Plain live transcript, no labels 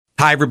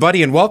Hi,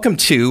 everybody, and welcome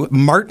to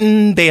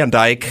Martin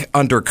Bandyke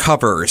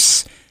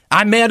Undercovers.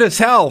 I'm mad as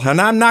hell,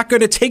 and I'm not going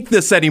to take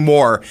this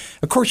anymore.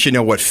 Of course, you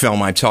know what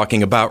film I'm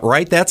talking about,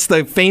 right? That's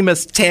the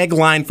famous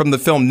tagline from the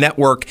film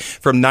Network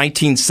from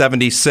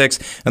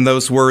 1976, and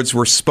those words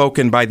were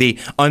spoken by the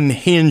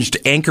unhinged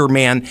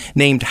anchorman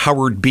named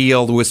Howard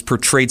Beale, who was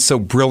portrayed so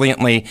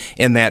brilliantly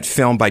in that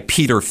film by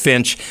Peter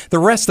Finch. The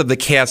rest of the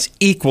cast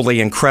equally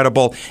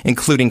incredible,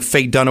 including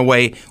Faye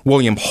Dunaway,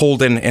 William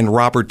Holden, and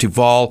Robert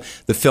Duvall.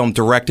 The film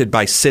directed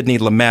by Sidney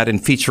Lumet and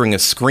featuring a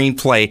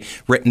screenplay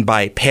written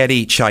by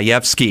Paddy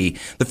Chayefsky.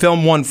 The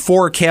film won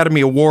 4 Academy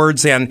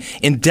Awards and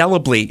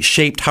indelibly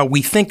shaped how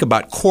we think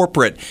about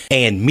corporate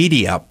and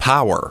media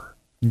power.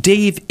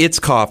 Dave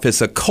Itzkoff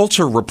is a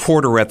culture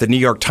reporter at the New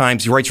York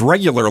Times. He writes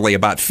regularly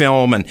about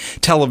film and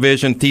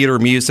television, theater,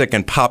 music,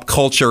 and pop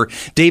culture.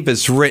 Dave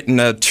has written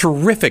a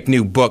terrific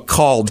new book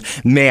called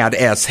Mad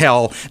as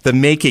Hell, The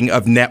Making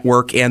of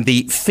Network and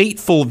the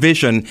Fateful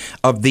Vision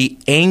of the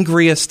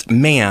Angriest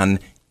Man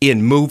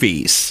in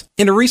Movies.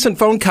 In a recent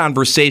phone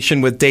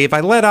conversation with Dave, I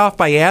led off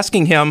by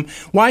asking him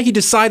why he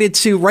decided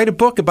to write a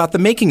book about the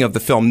making of the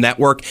film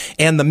Network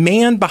and the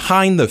man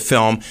behind the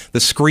film, the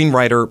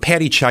screenwriter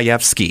Paddy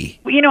Chayefsky.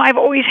 You know, I've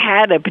always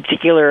had a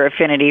particular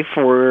affinity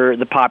for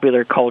the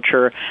popular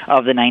culture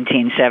of the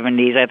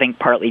 1970s, I think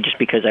partly just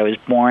because I was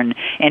born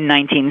in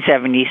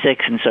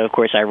 1976, and so, of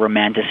course, I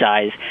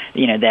romanticize,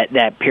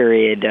 that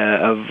period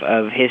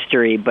of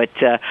history. But,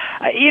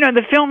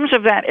 the films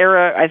of that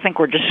era, I think,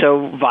 were just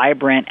so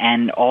vibrant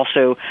and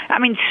also,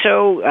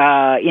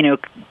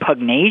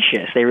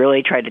 pugnacious. They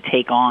really tried to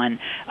take on,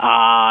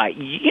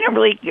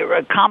 really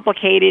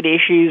complicated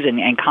issues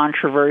and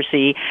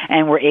controversy,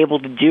 and were able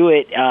to do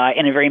it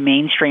in a very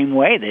mainstream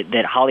way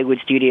that Hollywood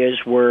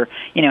studios were,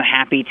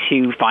 happy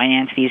to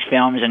finance these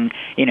films, and,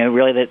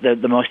 really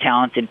the most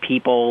talented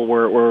people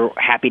were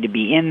happy to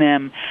be in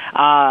them.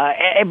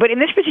 But in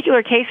this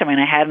particular case,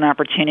 I had an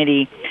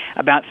opportunity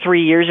about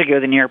 3 years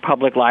ago. The New York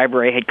Public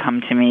Library had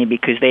come to me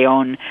because they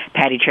own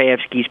Paddy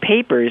Chayefsky's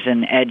papers,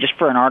 and just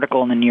for an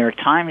article in the New York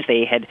Times,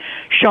 they had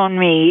shown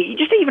me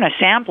just even a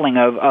sampling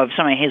of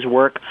some of his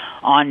work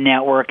on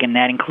Network, and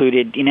that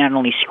included not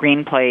only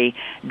screenplay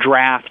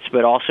drafts,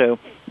 but also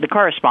the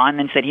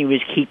correspondence that he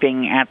was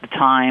keeping at the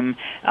time,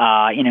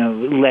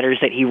 letters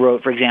that he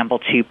wrote, for example,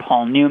 to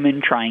Paul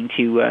Newman, trying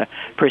to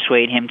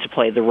persuade him to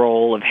play the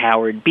role of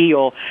Howard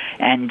Beale,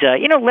 and,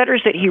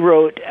 letters that he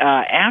wrote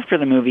after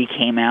the movie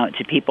came out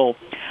to people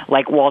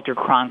like Walter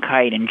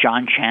Cronkite and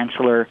John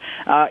Chancellor,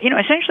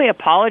 essentially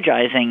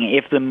apologizing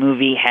if the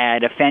movie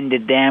had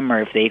offended them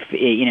or if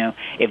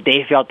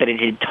they felt that it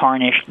had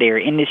tarnished their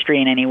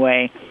industry in any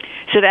way.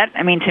 So that,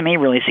 to me,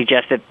 really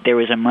suggests that there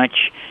was a much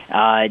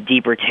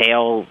deeper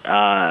tale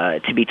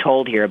to be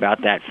told here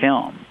about that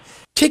film.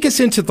 Take us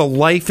into the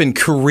life and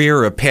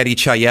career of Paddy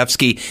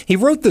Chayefsky. He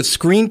wrote the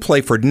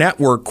screenplay for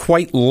Network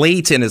quite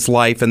late in his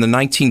life in the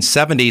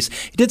 1970s.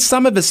 He did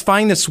some of his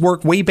finest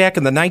work way back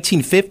in the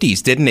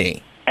 1950s, didn't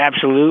he?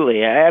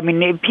 Absolutely.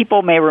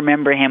 People may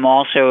remember him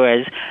also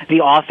as the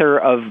author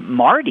of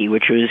Marty,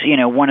 which was,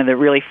 one of the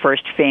really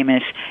first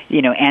famous,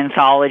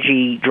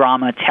 anthology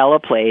drama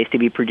teleplays to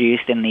be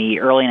produced in the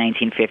early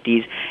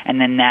 1950s.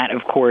 And then that,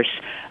 of course,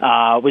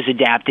 was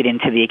adapted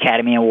into the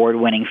Academy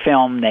Award-winning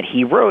film that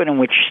he wrote, in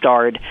which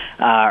starred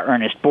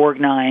Ernest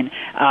Borgnine.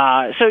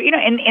 So,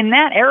 in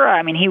that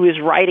era, he was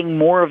writing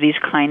more of these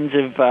kinds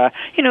of,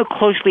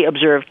 closely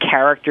observed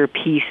character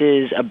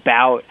pieces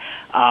about,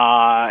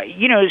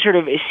 sort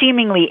of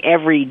seemingly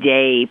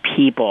everyday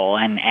people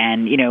and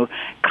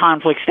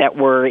conflicts that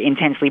were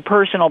intensely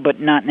personal, but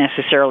not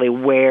necessarily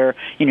where,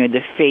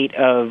 the fate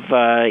of,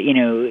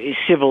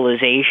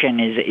 civilization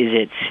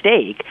is at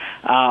stake.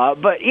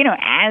 But,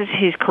 as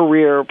his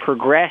career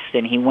progressed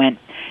and he went,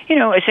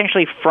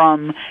 essentially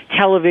from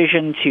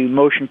television to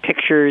motion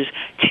pictures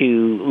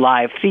to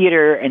live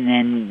theater and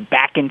then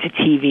back into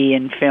TV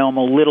and film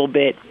a little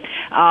bit.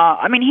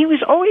 He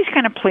was always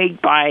kind of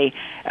plagued by,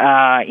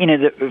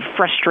 the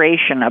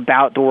frustration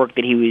about the work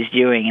that he was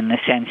doing, in the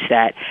sense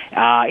that,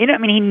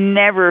 he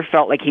never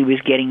felt like he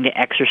was getting to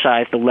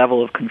exercise the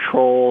level of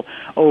control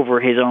over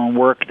his own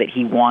work that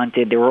he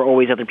wanted. There were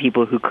always other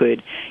people who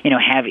could,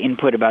 have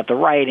input about the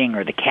writing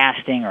or the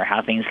casting or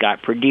how things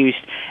got produced.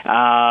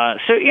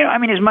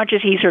 As much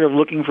as he's sort of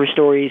looking for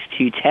stories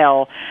to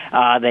tell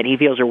that he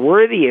feels are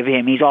worthy of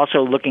him, he's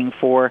also looking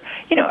for,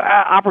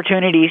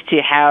 opportunities to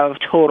have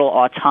total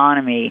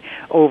autonomy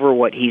over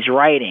what he's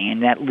writing,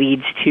 and that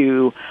leads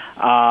to,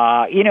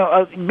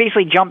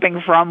 basically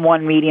jumping from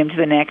one medium to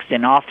the next,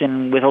 and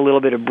often with a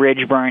little bit of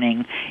bridge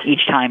burning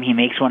each time he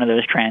makes one of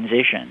those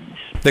transitions.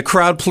 The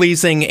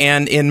crowd-pleasing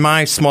and, in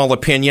my small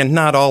opinion,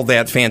 not all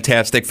that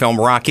fantastic film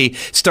Rocky,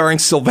 starring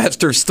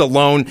Sylvester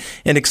Stallone,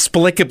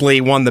 inexplicably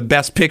won the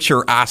Best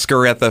Picture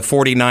Oscar at the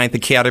 49th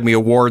Academy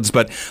Awards,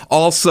 but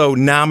also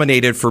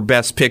nominated for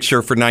Best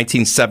Picture for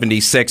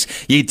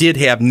 1976. You did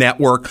have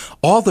Network,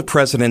 All the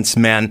President's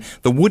Men,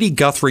 the Woody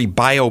Guthrie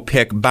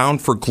biopic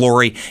Bound for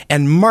Glory,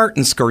 and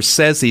Martin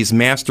Scorsese's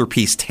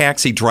masterpiece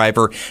Taxi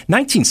Driver.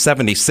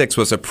 1976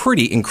 was a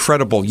pretty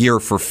incredible year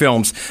for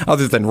films,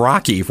 other than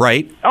Rocky,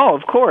 right? Oh,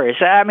 of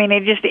course. I mean,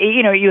 it just,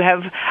 you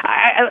have,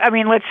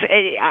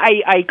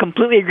 I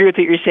completely agree with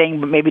what you're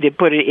saying, but maybe to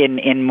put it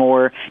in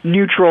more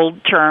neutral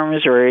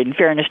terms, or in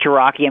fairness to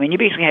Rocky, I mean, you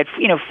basically had,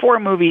 4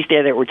 movies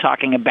there that we're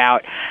talking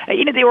about.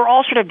 They were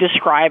all sort of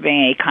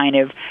describing a kind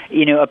of,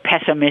 a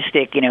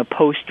pessimistic,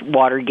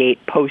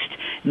 post-Watergate,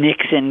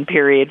 post-Nixon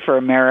period for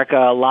America,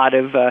 a lot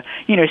of,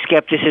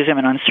 skepticism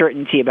and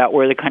uncertainty about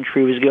where the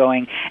country was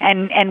going.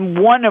 And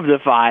one of the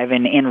 5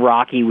 in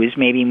Rocky was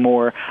maybe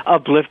more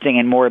uplifting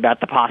and more about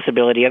the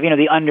possibility of,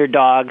 the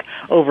underdog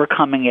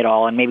overcoming it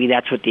all, and maybe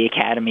that's what the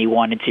Academy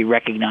wanted to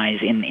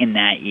recognize in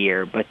that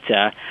year. But,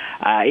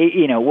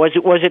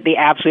 was it the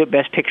absolute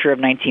best picture of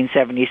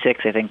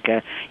 1976? I think,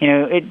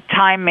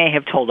 time may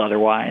have told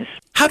otherwise.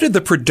 How did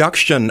the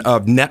production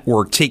of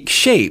Network take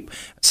shape?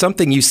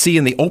 Something you see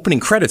in the opening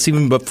credits,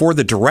 even before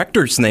the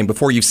director's name,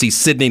 before you see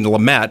Sidney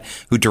Lumet,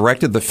 who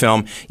directed the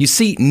film, you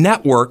see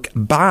Network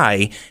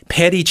by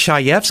Paddy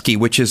Chayefsky,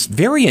 which is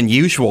very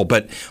unusual,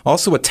 but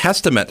also a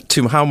testament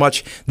to how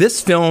much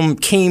this film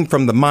came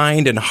from the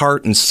mind and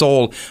heart and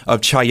soul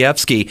of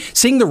Chayefsky.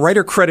 Seeing the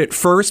writer credit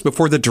first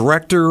before the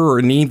director or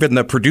even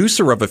the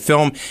producer of a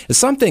film is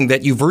something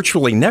that you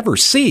virtually never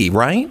see,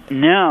 right?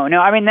 No.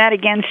 I mean, that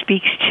again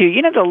speaks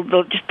to,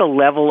 just the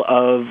level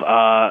of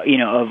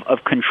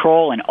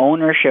control and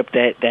ownership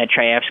that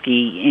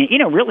Chayefsky,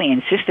 really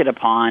insisted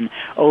upon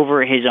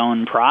over his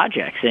own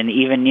projects. And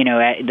even,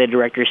 the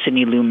director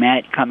Sidney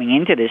Lumet coming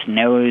into this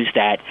knows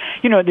that,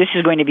 this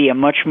is going to be a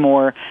much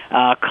more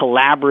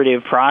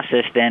collaborative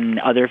process than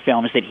other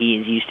films that he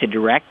is used to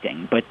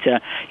directing. But,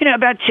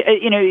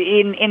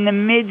 in the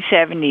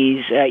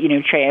mid-'70s,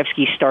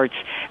 Chayefsky starts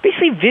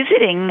basically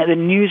visiting the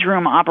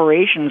newsroom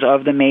operations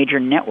of the major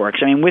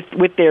networks. I mean,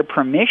 with their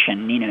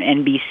permission,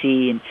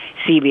 NBC and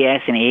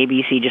CBS and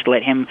ABC just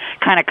let him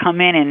kind of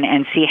come in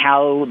and see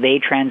how they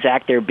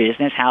transact their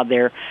business, how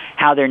their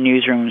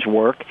newsrooms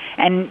work.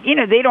 And,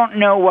 they don't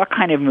know what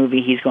kind of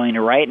movie he's going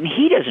to write, and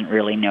he doesn't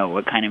really know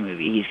what kind of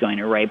movie he's going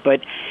to write. But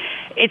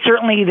it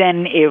certainly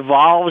then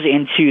evolves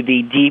into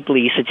the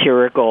deeply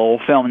satirical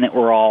film that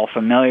we're all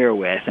familiar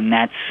with, and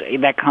that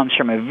comes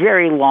from a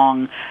very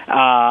long,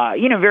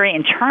 very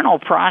internal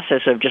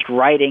process of just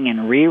writing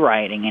and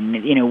rewriting, and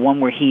one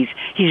where he's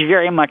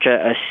very much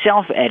a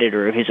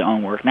self-editor of his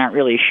own work, not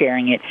really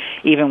sharing it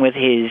even with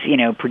his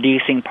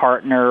producing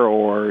partner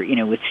or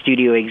with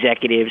studio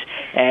executives.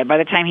 By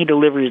the time he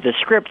delivers the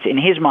script, in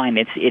his mind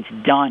it's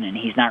done, and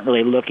he's not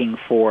really looking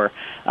for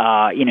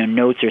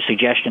notes or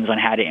suggestions on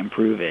how to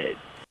improve it.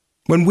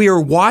 When we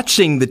are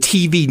watching the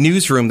TV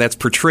newsroom that's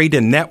portrayed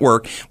in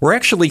Network, we're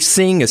actually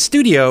seeing a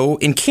studio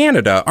in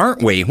Canada,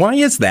 aren't we? Why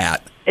is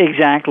that?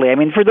 Exactly. I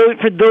mean, for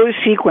those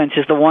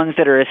sequences, the ones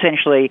that are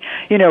essentially,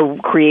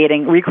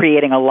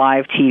 recreating a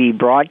live TV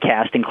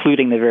broadcast,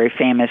 including the very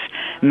famous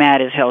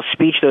Mad as Hell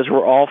speech, those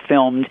were all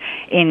filmed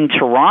in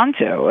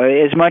Toronto.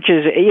 As much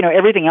as,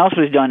 everything else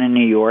was done in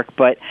New York,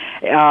 but,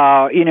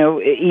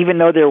 even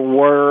though there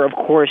were, of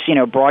course,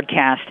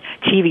 broadcast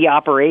TV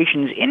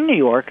operations in New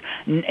York,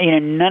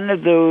 none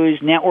of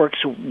those networks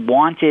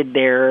wanted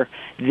their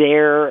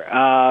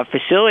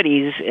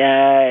facilities,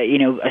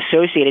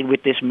 associated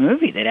with this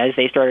movie, that as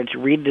they started to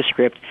read the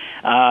script,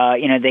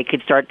 they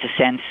could start to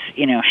sense,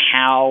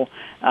 how,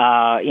 this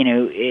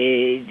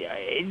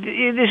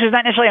was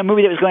not necessarily a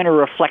movie that was going to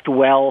reflect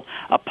well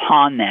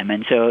upon them.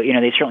 And so,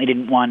 they certainly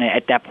didn't want to,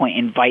 at that point,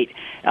 invite,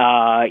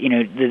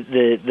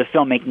 the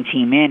filmmaking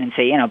team in and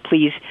say,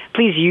 please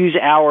use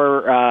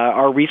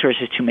our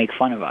resources to make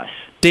fun of us.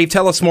 Dave,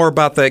 tell us more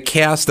about the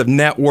cast of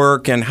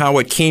Network and how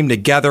it came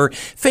together.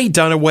 Faye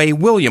Dunaway,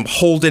 William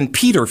Holden,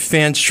 Peter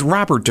Finch,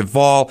 Robert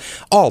Duvall,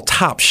 all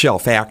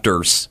top-shelf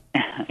actors.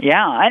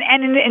 Yeah,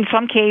 and in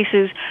some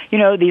cases,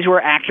 these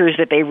were actors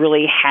that they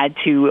really had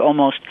to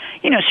almost,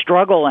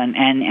 struggle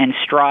and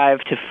strive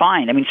to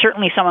find. I mean,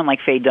 certainly someone like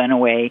Faye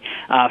Dunaway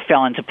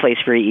fell into place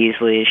very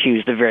easily. She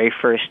was the very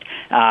first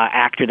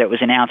actor that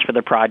was announced for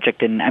the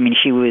project, and I mean,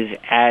 she was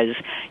as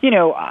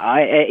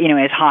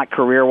as hot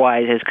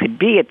career-wise as could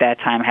be at that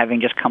time,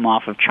 having just come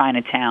off of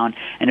Chinatown,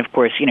 and of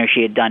course,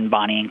 she had done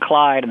Bonnie and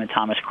Clyde and the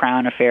Thomas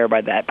Crown Affair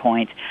by that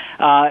point.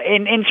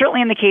 And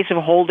certainly in the case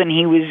of Holden,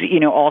 he was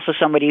also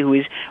somebody who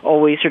was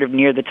always sort of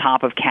near the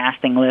top of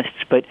casting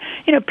lists. But,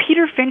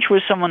 Peter Finch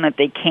was someone that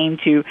they came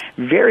to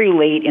very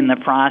late in the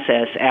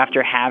process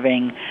after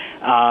having,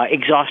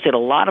 exhausted a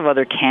lot of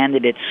other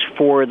candidates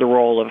for the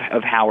role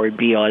of Howard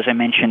Beale. As I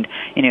mentioned,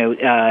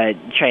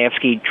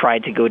 Chayefsky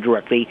tried to go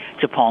directly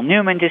to Paul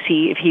Newman to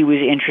see if he was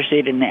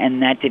interested,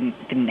 and that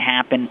didn't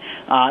happen.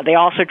 They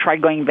also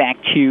tried going back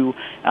to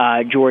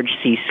George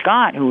C.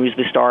 Scott, who was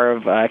the star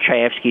of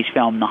Chayefsky's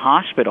film The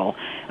Hospital,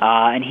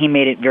 and he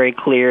made it very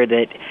clear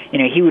that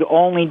he would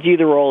only do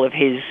the role if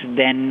his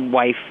then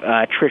wife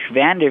Trish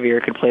Van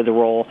Devere could play the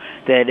role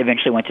that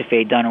eventually went to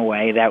Faye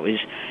Dunaway. That was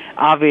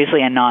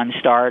obviously a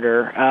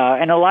non-starter,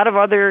 and a lot of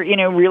other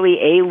really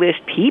A-list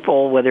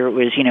people, whether it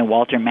was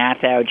Walter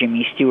Matthau,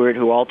 Jimmy Stewart,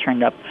 who all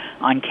turned up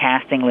on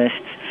casting lists.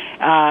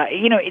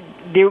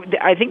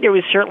 I think there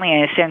was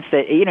certainly a sense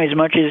that as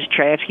much as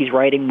Chayefsky's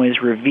writing was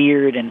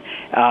revered and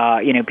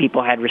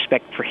people had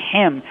respect for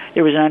him,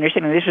 there was an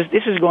understanding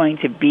this was going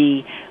to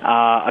be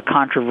a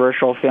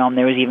controversial film.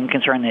 There was even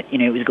concern that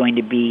it was going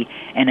to be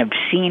an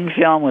obscene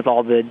film with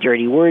all the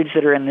dirty words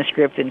that are in the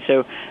script, and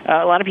so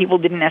a lot of people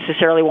didn't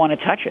necessarily want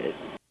to touch it.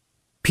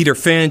 Peter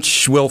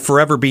Finch will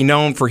forever be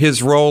known for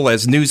his role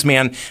as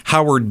newsman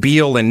Howard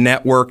Beale in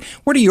Network.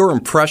 What are your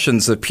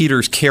impressions of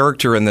Peter's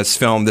character in this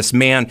film, this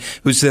man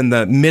who's in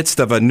the midst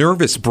of a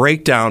nervous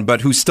breakdown, but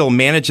who still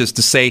manages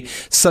to say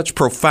such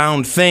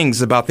profound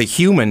things about the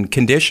human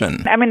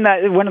condition? I mean,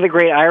 one of the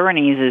great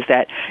ironies is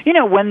that,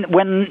 when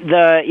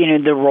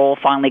the role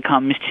finally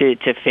comes to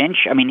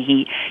Finch, I mean,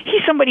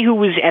 he's somebody who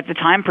was at the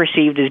time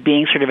perceived as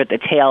being sort of at the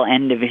tail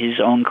end of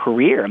his own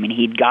career. I mean,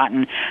 he'd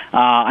gotten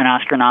an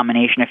Oscar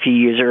nomination a few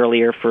years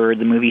earlier for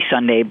the movie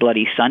Sunday,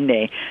 Bloody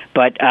Sunday.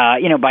 But,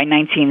 by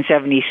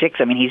 1976,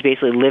 I mean, he's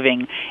basically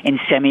living in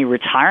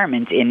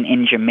semi-retirement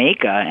in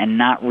Jamaica and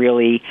not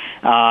really,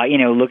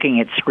 looking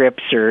at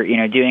scripts or,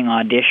 doing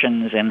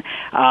auditions. And,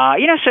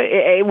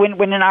 so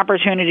when an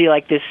opportunity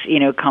like this,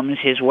 comes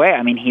his way,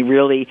 I mean, he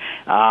really,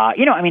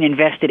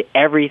 invested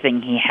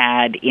everything he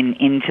had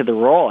into the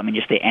role. I mean,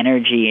 just the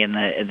energy and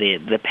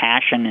the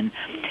passion.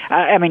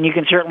 And, you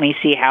can certainly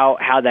see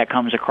how that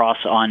comes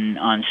across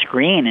on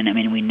screen. And, I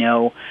mean, we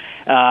know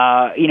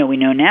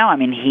now. I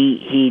mean,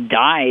 he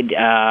died,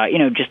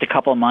 just a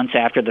couple of months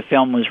after the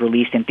film was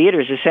released in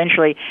theaters,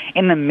 essentially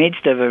in the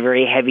midst of a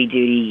very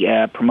heavy-duty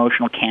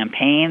promotional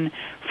campaign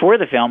for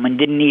the film, and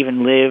didn't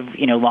even live,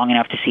 long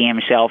enough to see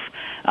himself,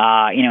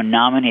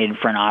 nominated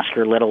for an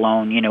Oscar, let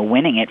alone,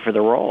 winning it for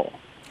the role.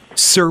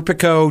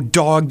 Serpico,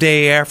 Dog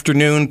Day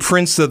Afternoon,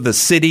 Prince of the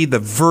City, The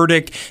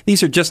Verdict.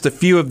 These are just a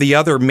few of the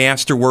other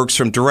masterworks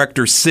from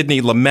director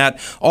Sidney Lumet.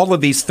 All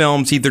of these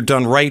films either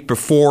done right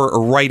before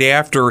or right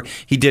after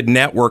he did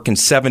Network in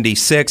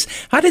 76.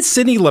 How did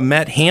Sidney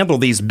Lumet handle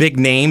these big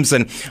names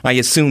and, I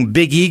assume,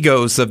 big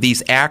egos of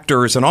these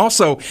actors? And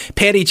also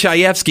Paddy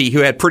Chayefsky,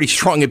 who had pretty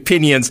strong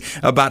opinions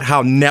about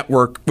how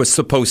Network was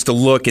supposed to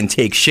look and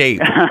take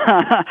shape.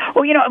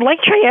 Well, like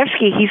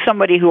Chayefsky, he's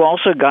somebody who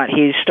also got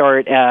his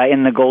start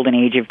in the golden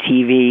age of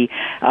TV,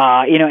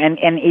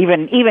 and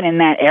even in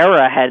that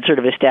era had sort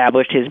of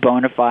established his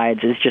bona fides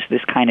as just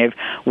this kind of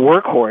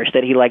workhorse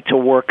that he liked to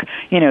work,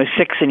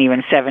 6 and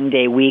even 7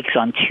 day weeks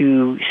on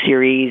 2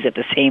 series at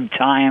the same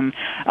time.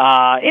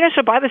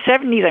 So by the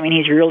 70s, I mean,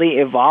 he's really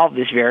evolved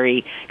this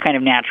very kind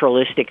of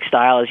naturalistic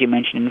style, as you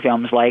mentioned, in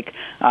films like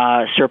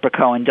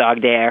Serpico and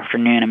Dog Day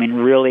Afternoon. I mean,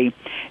 really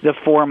the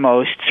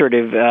foremost sort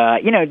of,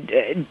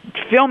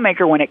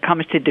 filmmaker when it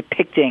comes to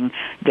depicting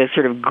the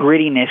sort of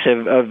grittiness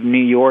of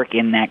New York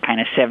in that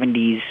kind of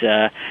 70s,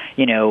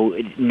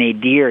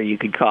 nadir, you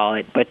could call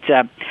it. But,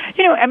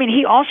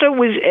 he also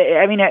was,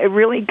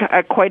 really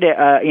quite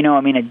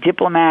a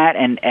diplomat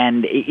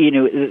and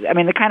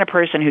the kind of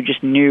person who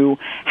just knew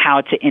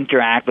how to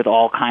interact with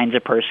all kinds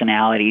of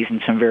personalities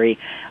and some very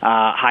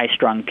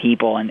high-strung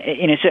people. And,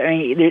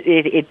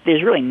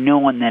 there's really no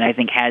one that I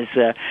think has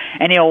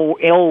an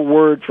ill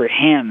word for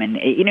him. And,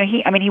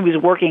 he was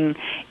working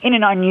in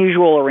an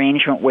unusual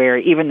arrangement where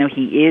even though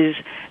he is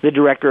the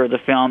director of the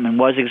film and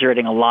was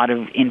exerting a lot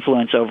of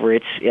influence over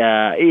its,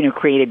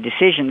 creative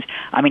decisions,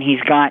 I mean,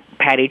 he's got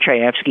Paddy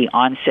Chayefsky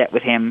on set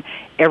with him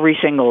every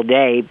single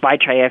day by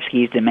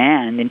Chayefsky's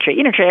demand. And,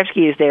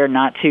 Chayefsky is there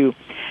not to,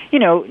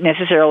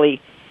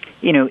 necessarily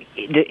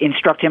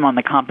instruct him on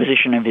the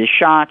composition of his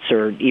shots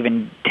or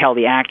even tell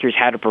the actors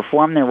how to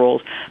perform their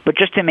roles, but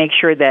just to make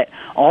sure that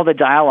all the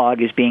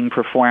dialogue is being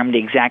performed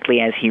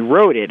exactly as he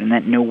wrote it and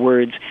that no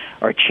words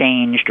are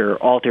changed or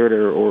altered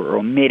or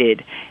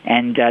omitted.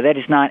 And that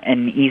is not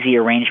an easy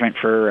arrangement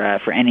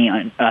for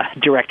any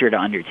director to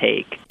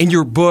undertake. In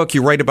your book,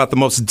 you write about the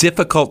most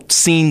difficult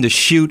scene to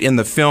shoot in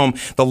the film,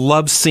 the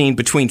love scene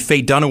between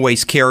Faye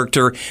Dunaway's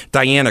character,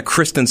 Diana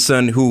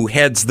Christensen, who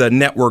heads the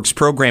network's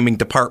programming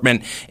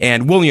department,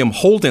 and William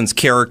Holden's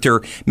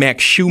character,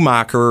 Max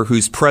Schumacher,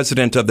 who's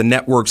president of the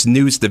network's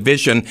news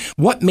division.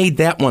 What made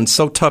that one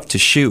so tough to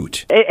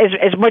shoot?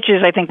 As much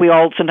as I think we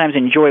all sometimes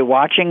enjoy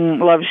watching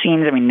love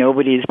scenes, I mean,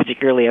 nobody is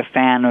particularly a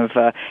fan of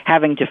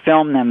having to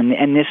film them,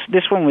 and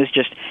this one was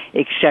just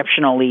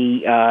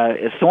exceptionally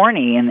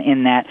thorny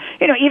in that,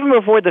 even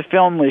before the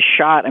film was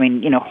shot, I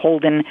mean,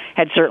 Holden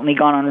had certainly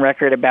gone on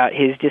record about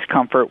his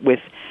discomfort with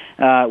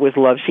with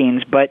love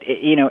scenes. But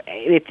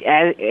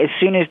as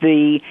soon as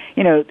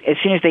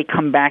they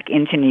come back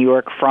into New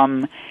York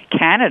from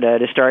Canada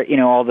to start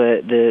all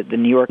the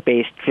New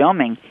York-based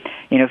filming,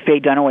 Faye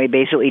Dunaway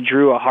basically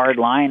drew a hard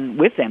line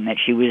with them that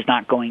she was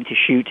not going to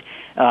shoot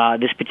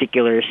this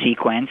particular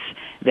sequence.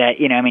 That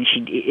it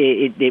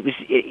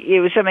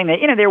was something that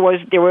there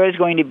was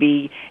going to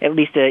be at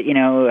least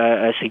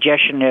a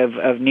suggestion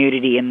of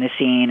nudity in the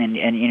scene,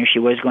 and she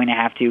was going to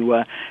have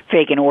to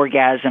fake an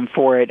orgasm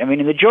for it. I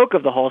mean, the joke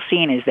of the whole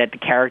scene is that the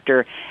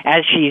character,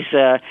 as she's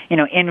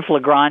in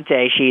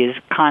flagrante, she is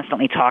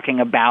constantly talking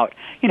about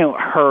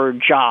her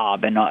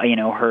job and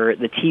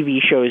the TV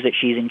shows that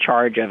she's in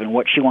charge of and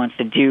what she wants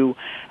to do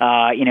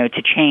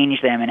to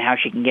change them and how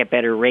she can get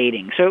better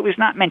ratings. So it was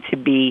not meant to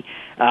be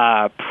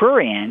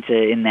prurient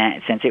in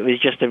that sense. It was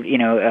just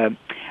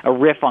a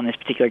riff on this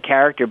particular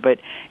character, but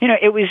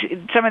it was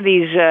some of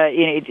these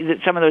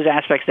some of those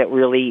aspects that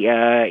really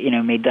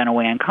made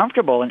Dunaway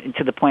uncomfortable, and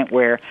to the point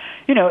where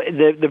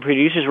the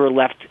producers were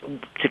left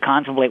to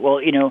contemplate,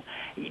 well,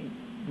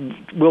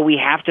 will we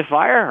have to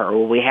fire her?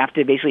 Will we have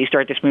to basically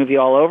start this movie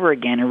all over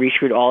again and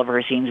reshoot all of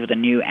her scenes with a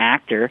new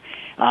actor?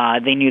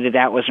 They knew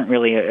that wasn't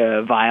really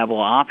a viable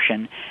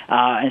option.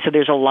 And so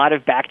there's a lot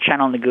of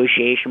back-channel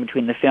negotiation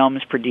between the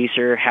film's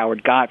producer,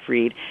 Howard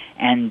Gottfried,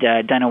 and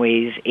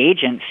Dunaway's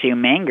agent, Sue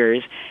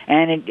Mengers.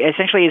 And it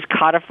essentially is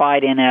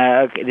codified in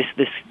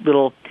this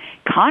little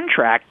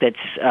contract that's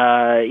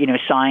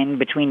signed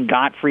between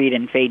Gottfried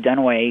and Faye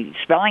Dunaway,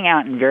 spelling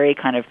out in very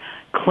kind of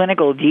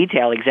clinical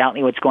detail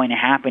exactly what's going to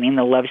happen in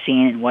the love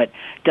scene and what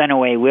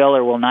Dunaway will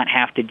or will not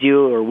have to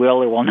do or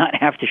will not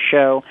have to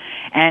show.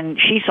 And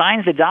she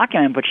signs the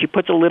document, but she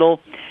puts a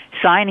little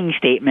signing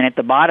statement at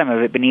the bottom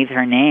of it beneath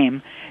her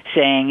name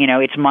saying,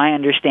 it's my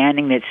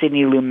understanding that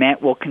Sidney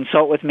Lumet will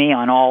consult with me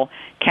on all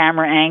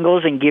camera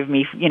angles and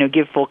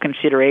give full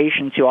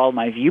consideration to all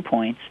my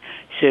viewpoints.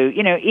 So,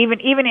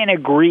 even in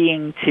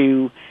agreeing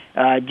to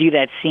do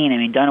that scene, I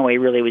mean,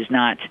 Dunaway really was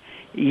not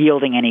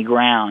yielding any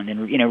ground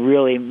and,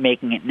 really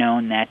making it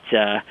known that,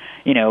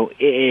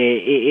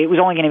 it was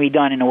only going to be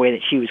done in a way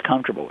that she was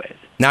comfortable with.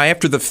 Now,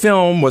 after the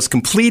film was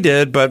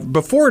completed, but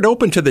before it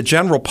opened to the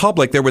general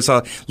public, there was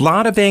a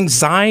lot of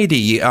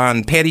anxiety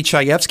on Paddy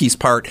Chayefsky's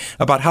part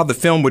about how the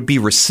film would be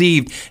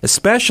received,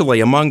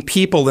 especially among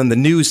people in the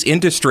news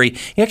industry.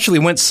 He actually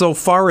went so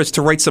far as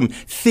to write some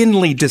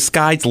thinly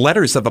disguised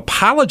letters of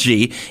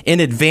apology in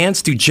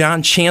advance to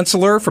John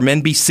Chancellor from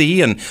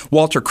NBC and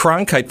Walter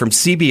Cronkite from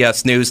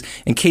CBS News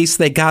in case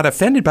they got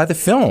offended by the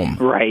film.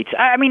 Right.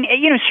 I mean,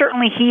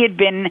 certainly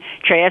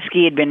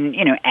Chayefsky had been,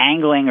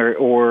 angling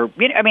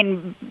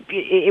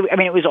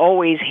it was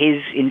always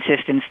his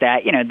insistence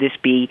that, this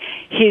be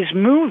his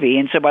movie.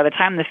 And so by the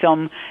time the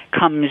film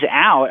comes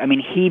out, I mean,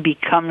 he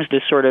becomes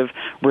the sort of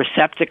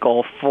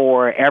receptacle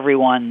for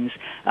everyone's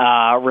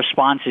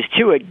responses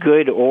to it,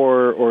 good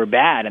or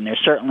bad. And there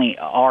certainly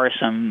are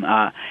some,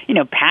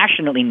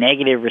 passionately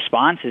negative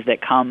responses that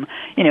come,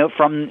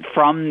 from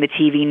the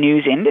TV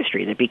news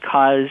industry, that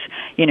because,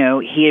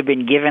 he had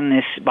been given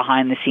this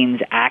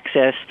behind-the-scenes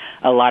access,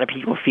 a lot of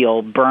people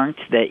feel burnt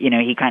that,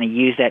 he kind of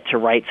used that to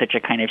write such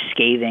a kind of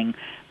scathing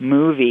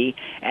movie.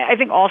 I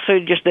think also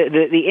just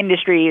the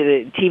industry,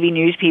 the TV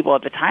news people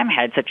at the time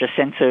had such a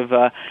sense of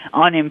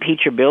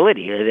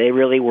unimpeachability. They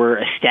really were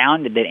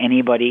astounded that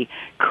anybody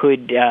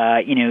could,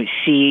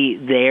 see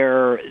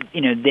their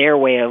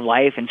way of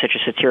life in such a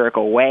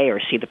satirical way, or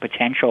see the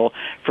potential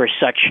for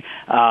such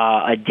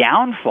a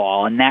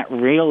downfall, and that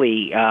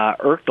really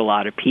irked a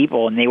lot of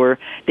people. And they were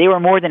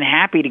more than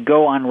happy to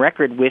go on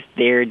record with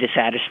their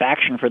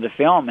dissatisfaction for the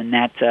film, and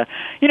that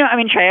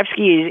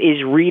Chayefsky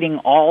is reading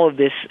all of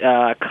this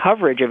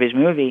coverage of his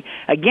movie,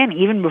 again,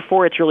 even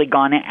before it's really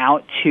gone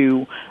out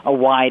to a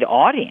wide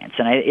audience.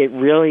 And it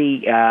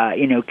really,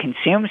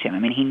 consumes him. I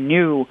mean, he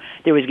knew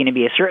there was going to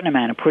be a certain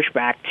amount of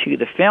pushback to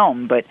the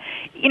film, but,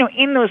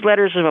 in those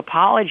letters of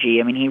apology,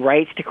 I mean, he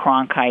writes to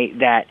Cronkite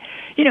that,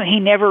 he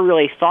never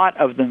really thought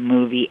of the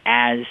movie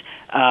as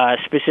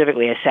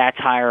specifically a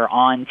satire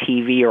on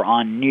TV or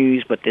on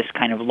news, but this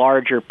kind of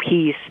larger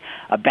piece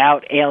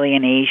about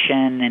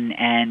alienation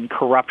and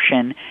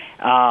corruption.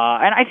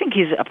 And I think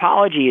his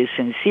apology is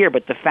sincere,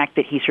 but the fact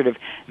that he sort of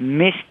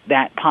missed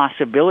that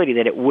possibility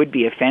that it would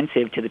be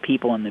offensive to the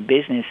people in the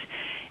business,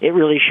 it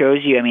really shows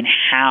you, I mean,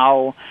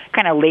 how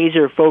kind of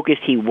laser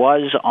focused he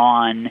was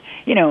on,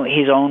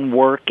 his own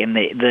work and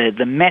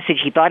the message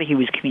he thought he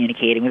was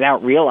communicating,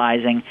 without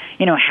realizing,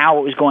 how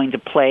it was going to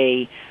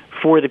play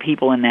for the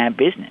people in that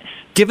business.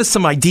 Give us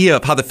some idea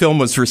of how the film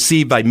was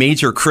received by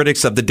major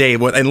critics of the day.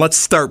 And let's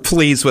start,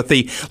 please, with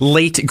the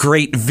late,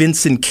 great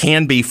Vincent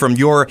Canby from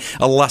your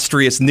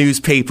illustrious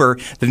newspaper,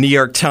 the New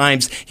York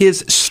Times.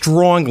 His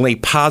strongly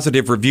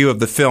positive review of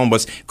the film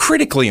was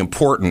critically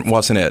important,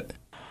 wasn't it?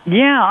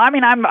 Yeah, I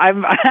mean, I'm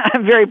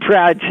I'm very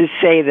proud to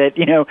say that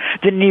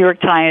the New York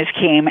Times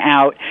came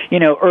out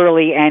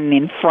early and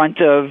in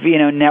front of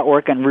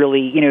Network and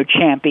really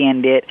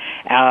championed it.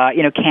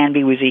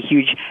 Canby was a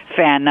huge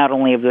fan not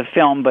only of the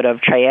film but of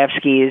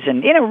Chayefsky's,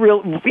 and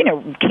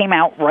came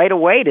out right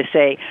away to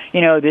say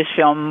this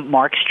film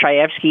marks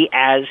Chayefsky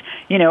as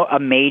a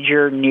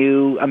major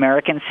new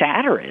American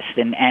satirist,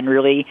 and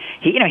really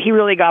he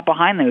really got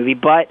behind the movie,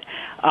 but.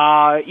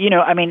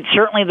 I mean,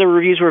 certainly the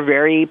reviews were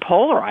very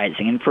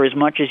polarizing, and for as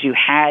much as you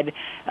had,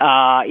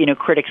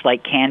 critics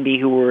like Canby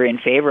who were in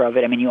favor of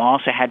it, I mean, you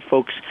also had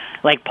folks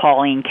like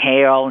Pauline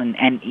Kael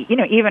and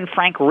even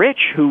Frank Rich,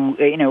 who,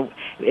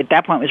 at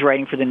that point was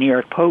writing for the New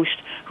York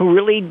Post, who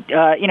really,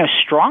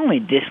 strongly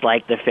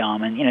disliked the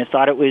film and,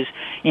 thought it was,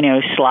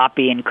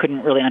 sloppy and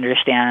couldn't really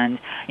understand,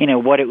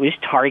 what it was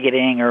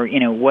targeting or,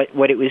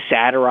 what it was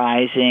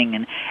satirizing.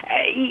 And,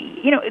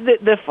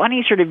 the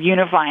funny sort of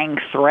unifying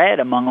thread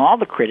among all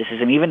the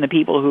criticism, even the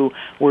people who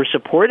were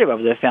supportive of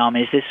the film,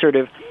 is this sort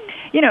of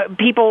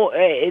people.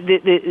 I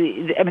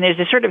mean, there's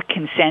this sort of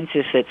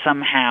consensus that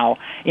somehow,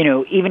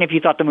 even if you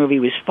thought the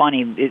movie was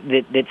funny,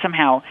 that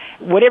somehow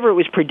whatever it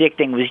was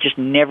predicting was just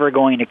never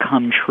going to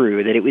come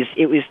true. That it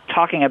was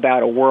talking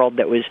about a world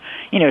that was,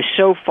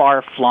 so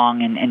far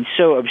flung and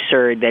so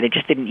absurd that it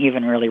just didn't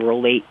even really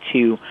relate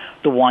to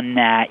the one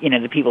that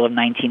the people of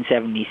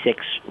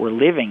 1976 were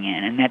living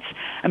in. And that's,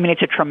 I mean,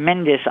 it's a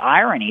tremendous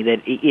irony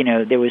that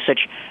there was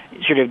such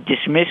sort of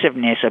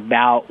dismissiveness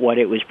about what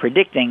it was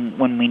predicting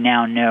when we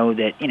now know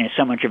that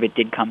so much of it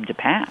did come to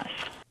pass.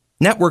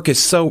 Network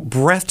is so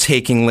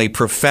breathtakingly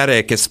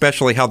prophetic,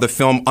 especially how the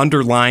film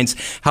underlines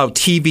how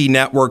TV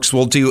networks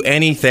will do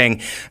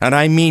anything, and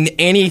I mean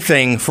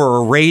anything, for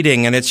a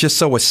rating, and it's just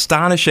so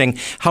astonishing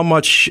how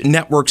much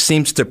Network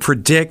seems to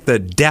predict the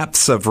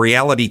depths of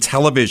reality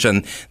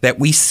television that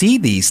we see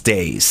these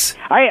days.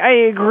 I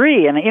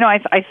agree, and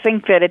I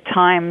think that at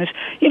times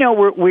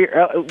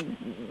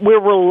we're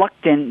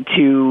reluctant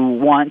to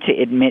want to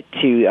admit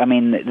to, I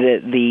mean,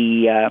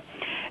 the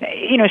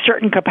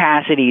certain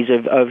capacities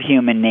of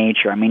human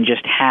nature. I mean,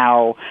 just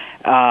how,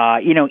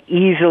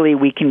 easily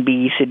we can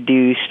be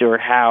seduced, or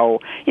how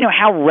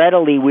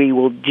readily we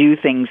will do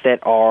things that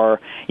are,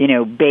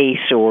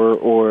 base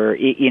or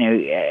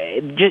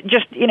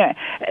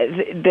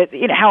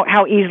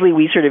how easily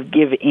we sort of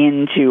give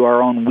in to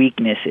our own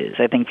weaknesses.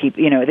 I think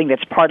I think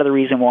that's part of the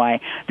reason why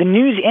the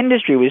news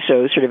industry was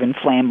so sort of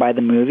inflamed by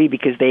the movie,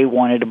 because they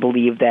wanted to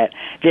believe that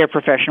their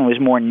profession was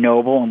more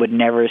noble and would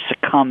never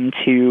succumb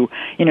to,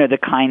 the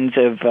kinds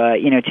of,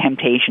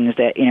 temptations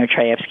that,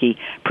 Chayefsky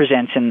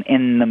presents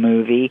in the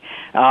movie.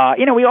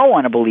 We all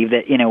want to believe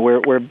that,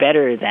 we're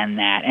better than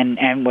that.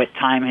 And what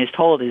time has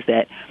told is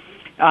that,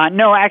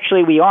 no,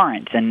 actually we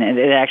aren't. And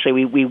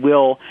actually we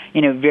will,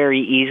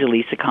 very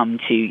easily succumb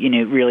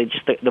to, really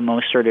just the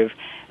most sort of,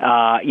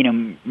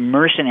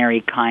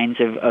 mercenary kinds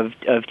of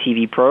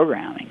TV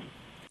programming.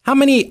 How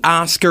many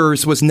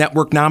Oscars was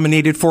Network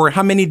nominated for?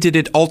 How many did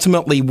it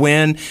ultimately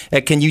win?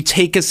 Can you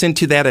take us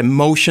into that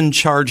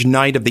emotion-charged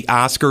night of the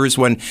Oscars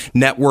when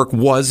Network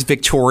was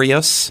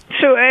victorious?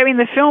 So, I mean,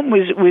 the film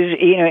was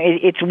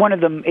it's one of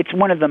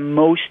the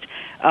most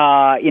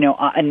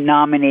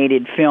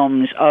nominated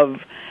films of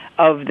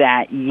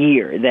that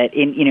year. That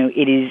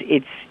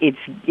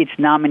it's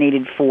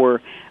nominated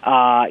for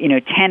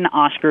 10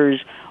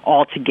 Oscars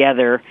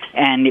altogether,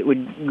 and it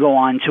would go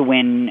on to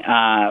win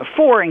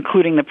 4,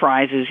 including the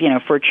prizes,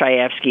 for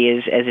Chayefsky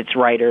as its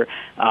writer,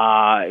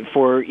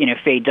 for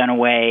Faye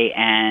Dunaway,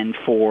 and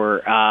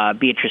for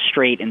Beatrice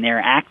Straight in their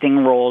acting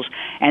roles.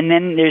 And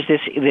then there's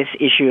this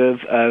issue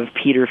of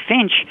Peter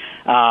Finch,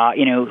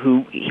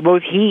 who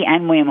both he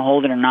and William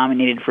Holden are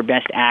nominated for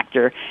Best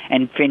Actor,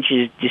 and Finch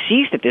is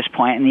deceased at this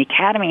point, and the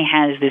Academy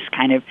has this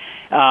kind of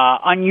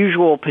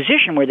unusual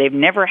position where they've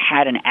never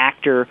had an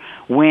actor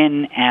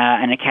win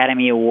an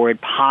Academy Award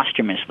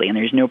posthumously, and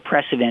there's no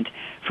precedent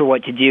for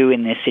what to do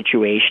in this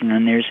situation.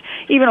 And there's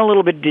even a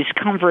little bit of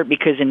discomfort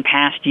because in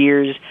past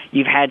years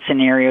you've had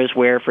scenarios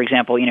where, for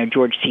example,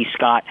 George C.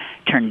 Scott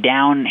turned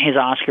down his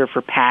Oscar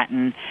for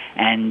Patton,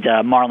 and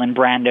Marlon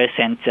Brando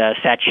sent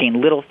Sachin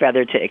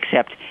Littlefeather to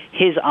accept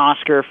his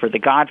Oscar for The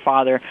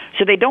Godfather.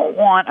 So they don't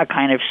want a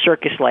kind of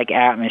circus-like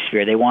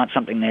atmosphere. They want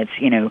something that's,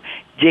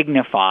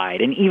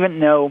 dignified. And even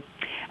though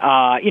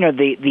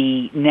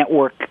the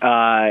network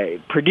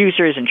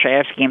producers and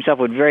Chayefsky himself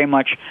would very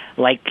much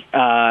like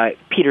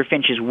Peter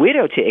Finch's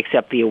widow to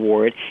accept the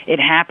award, it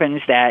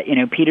happens that,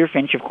 Peter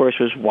Finch, of course,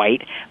 was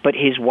white, but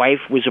his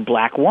wife was a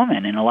black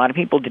woman, and a lot of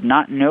people did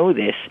not know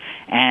this.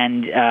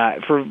 And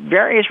for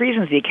various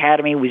reasons, the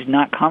Academy was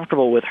not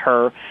comfortable with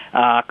her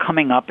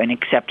coming up and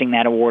accepting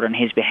that award on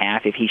his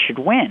behalf if he should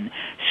win.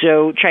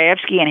 So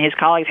Chayefsky and his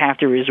colleagues have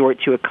to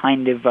resort to a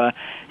kind of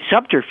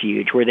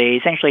subterfuge where they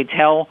essentially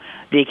tell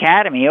the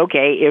Academy,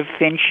 okay,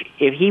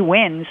 if he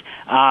wins,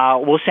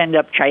 we'll send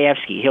up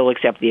Chayefsky. He'll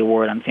accept the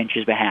award on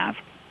Finch's behalf.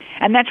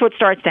 And that's what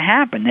starts to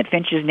happen, that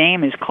Finch's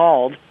name is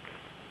called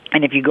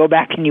And if you go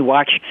back and you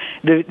watch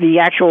the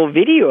actual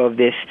video of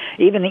this,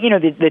 even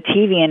the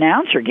TV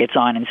announcer gets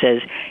on and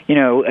says,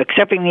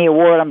 accepting the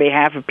award on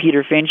behalf of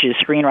Peter Finch is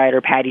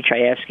screenwriter Paddy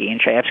Chayefsky. And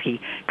Chayefsky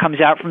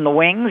comes out from the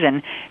wings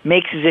and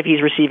makes as if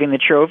he's receiving the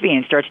trophy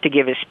and starts to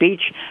give a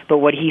speech. But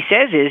what he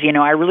says is,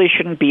 I really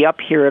shouldn't be up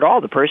here at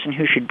all. The person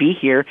who should be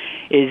here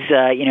is,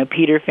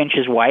 Peter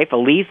Finch's wife,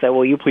 Aletha.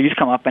 Will you please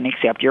come up and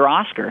accept your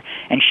Oscar?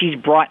 And she's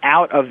brought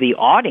out of the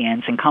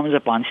audience and comes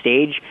up on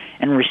stage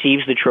and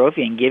receives the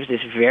trophy and gives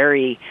this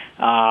very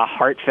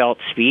heartfelt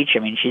speech. I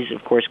mean, she's,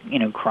 of course,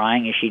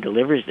 crying as she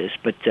delivers this.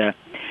 But,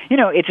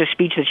 it's a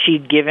speech that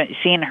she'd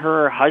seen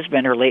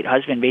her late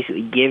husband,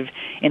 basically give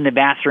in the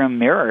bathroom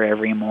mirror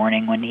every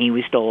morning when he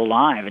was still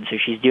alive. And so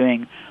she's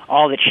doing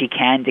all that she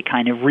can to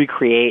kind of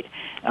recreate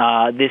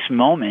this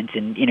moment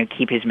and,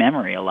 keep his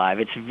memory alive.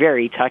 It's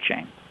very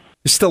touching.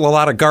 There's still a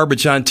lot of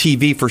garbage on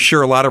TV for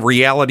sure, a lot of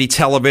reality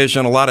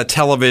television, a lot of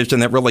television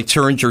that really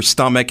turns your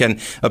stomach and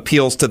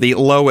appeals to the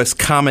lowest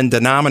common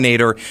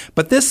denominator.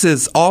 But this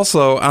is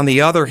also, on the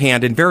other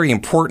hand, and very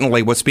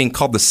importantly, what's being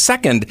called the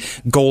second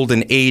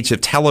golden age of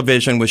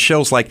television, with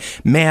shows like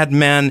Mad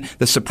Men,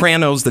 The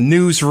Sopranos, The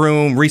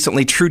Newsroom,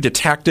 recently True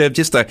Detective,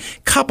 just a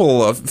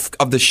couple of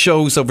the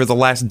shows over the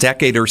last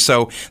decade or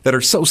so that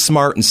are so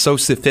smart and so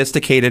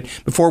sophisticated.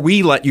 Before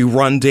we let you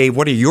run, Dave,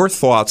 what are your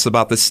thoughts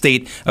about the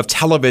state of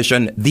television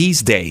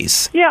these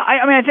days? Yeah,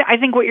 I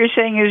think what you're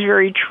saying is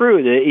very true.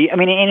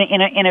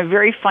 In a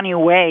very funny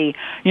way,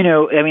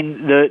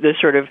 the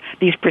sort of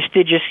these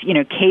prestigious,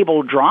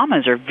 cable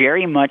dramas are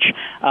very much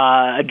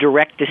a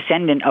direct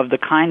descendant of the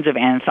kinds of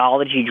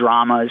anthology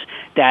dramas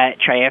that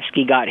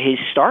Chayefsky got his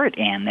start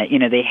in. That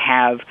they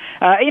have,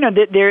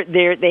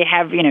 they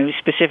have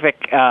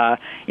specific,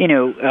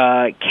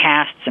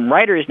 casts and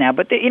writers now,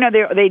 but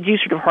they do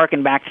sort of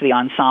harken back to the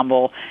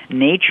ensemble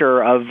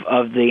nature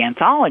of the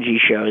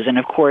anthology shows, and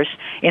of course,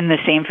 in the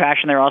same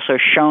fashion, they're also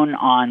shown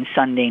on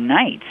Sunday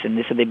nights,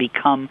 and so they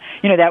become,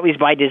 that was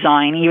by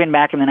design, even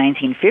back in the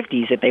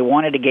 1950s, that they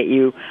wanted to get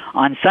you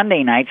on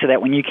Sunday night so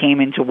that when you came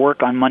into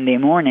work on Monday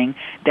morning,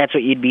 that's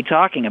what you'd be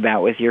talking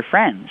about with your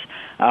friends.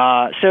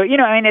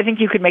 I think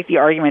you could make the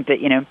argument that,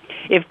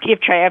 if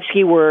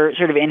Chayefsky were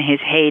sort of in his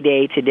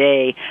heyday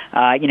today,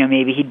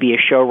 maybe he'd be a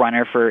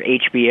showrunner for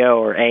HBO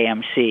or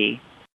AMC.